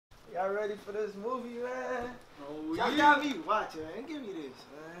Y'all ready for this movie, man? Oh, Y'all got me watching, man. Give me this,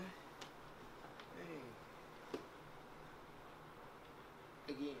 man.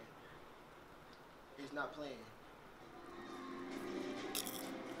 Hey. Again. It's not playing.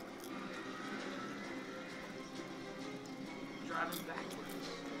 Driving backwards.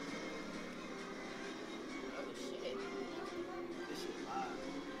 Oh, shit. This shit live.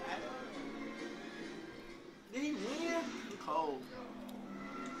 Did he win? He cold.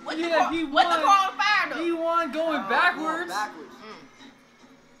 What Yeah, the what the car fired He won going backwards. Backwards.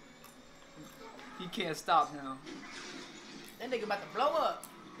 He can't stop now. That nigga about to blow up.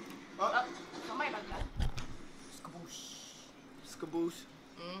 Somebody about to die. Skaboosh. Skaboosh.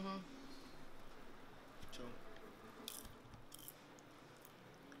 Mm-hmm. True.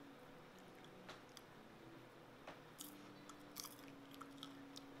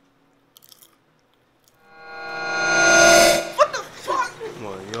 What the fuck?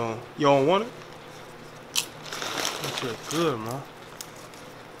 What, you don't want it? That shit good, man.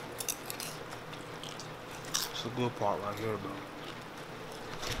 It's the good part right here, bro.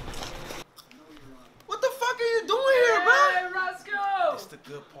 What the fuck are you doing here, bro? Hey, Roscoe! It's the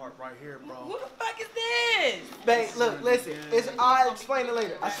good part right here, bro. Who the fuck is this? Babe, look, listen. I'll explain it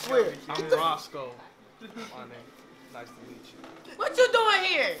later. I swear. I'm Roscoe. My name. Nice to meet you. What you doing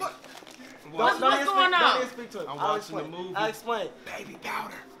here? What's going on? Don't even speak to him. I'm I'll watching the explain. movie. I'll explain. Baby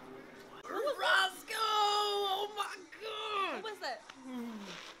powder. Roscoe! Oh my god! What's that?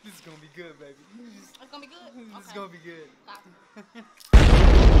 This is gonna be good, baby. It's gonna be good? This is gonna be good.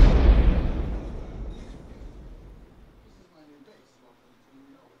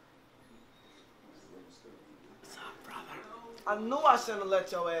 What's up, brother? I knew I shouldn't have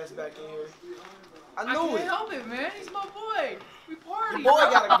let your ass back in here. I knew can't it. help it, man. He's my boy. We party. The boy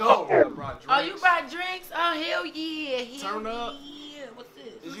gotta go. Oh, you brought drinks? Oh, hell yeah. Hell Turn up. Yeah. What's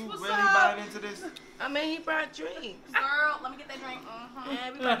this? Is you What's really up? buying into this? I mean, he brought drinks. Girl, let me get that drink.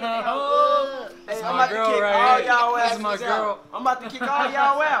 Yeah, we about to get Oh, that Hey, That's I'm my about to girl kick right all here. y'all That's asses my girl. out. I'm about to kick all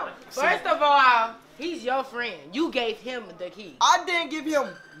y'all out. First of all, he's your friend. You gave him the key. I didn't give him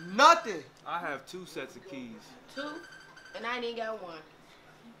nothing. I have 2 sets of keys. 2, and I ain't even got 1.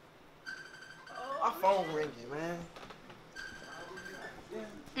 My phone ringing, man.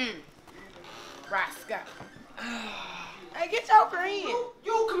 Roscoe. Hey, get your friend.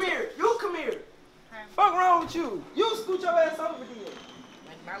 You come here. You come here. Fuck wrong with you? You scoot your ass over here.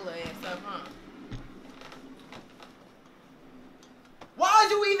 Like my little ass up, huh? Why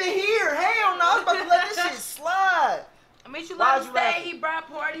you even here? Hell no. I was about to let this shit slide. I mean, you Why'd let him you stay. laughing? He brought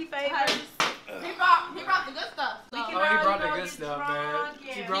party favors. He brought the good stuff. We So. can Oh, he all, brought you the know, good get stuff, drunk, man.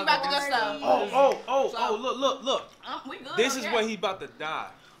 yeah. He brought the good stuff. Look. We good. This is okay. where he about to die.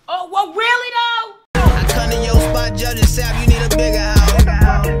 Oh, well, really though? I come to your spot, judge yourself, you need a bigger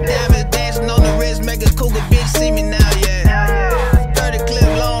house.